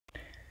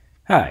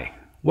Hi,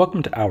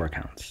 welcome to Our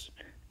Accounts,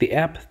 the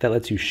app that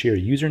lets you share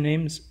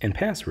usernames and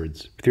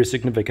passwords with your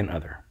significant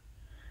other.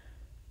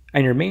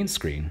 On your main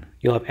screen,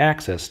 you'll have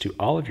access to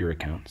all of your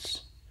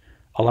accounts,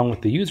 along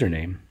with the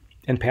username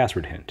and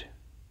password hint.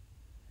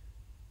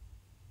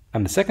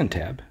 On the second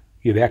tab,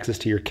 you have access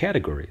to your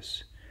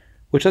categories,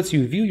 which lets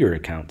you view your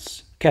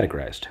accounts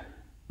categorized.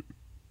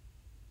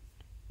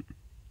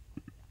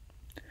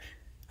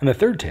 On the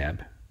third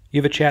tab,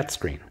 you have a chat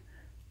screen,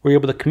 where you're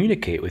able to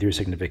communicate with your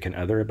significant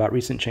other about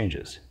recent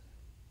changes.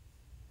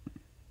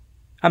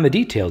 On the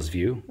details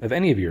view of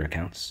any of your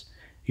accounts,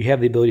 you have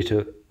the ability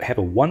to have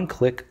a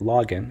one-click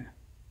login,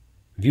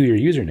 view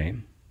your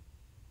username,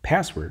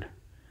 password,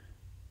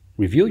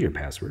 reveal your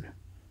password,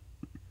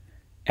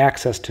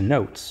 access to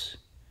notes,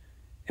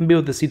 and be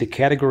able to see the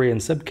category and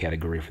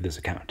subcategory for this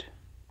account.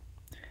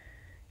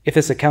 If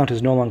this account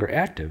is no longer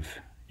active,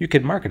 you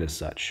can mark it as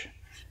such.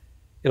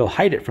 It'll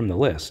hide it from the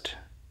list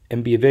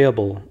and be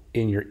available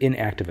in your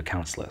inactive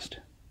accounts list.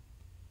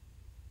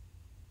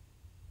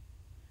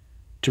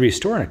 To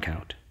restore an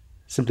account,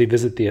 simply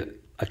visit the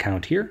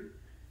account here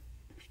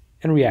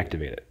and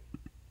reactivate it.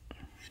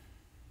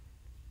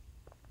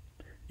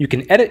 You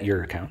can edit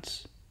your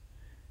accounts,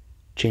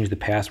 change the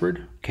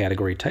password,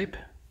 category type,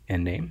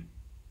 and name.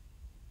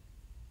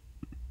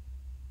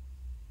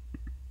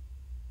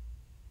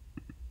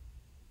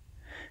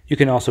 You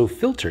can also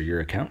filter your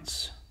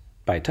accounts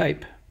by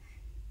type,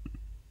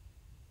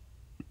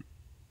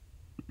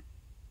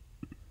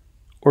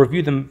 or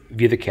view them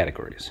via the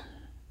categories.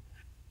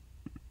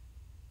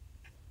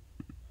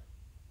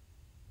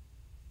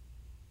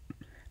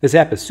 This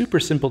app is super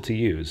simple to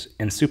use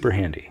and super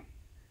handy.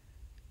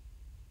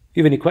 If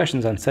you have any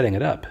questions on setting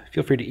it up,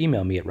 feel free to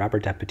email me at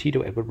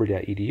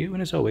robert.petito@woodward.edu,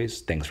 and as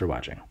always, thanks for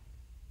watching.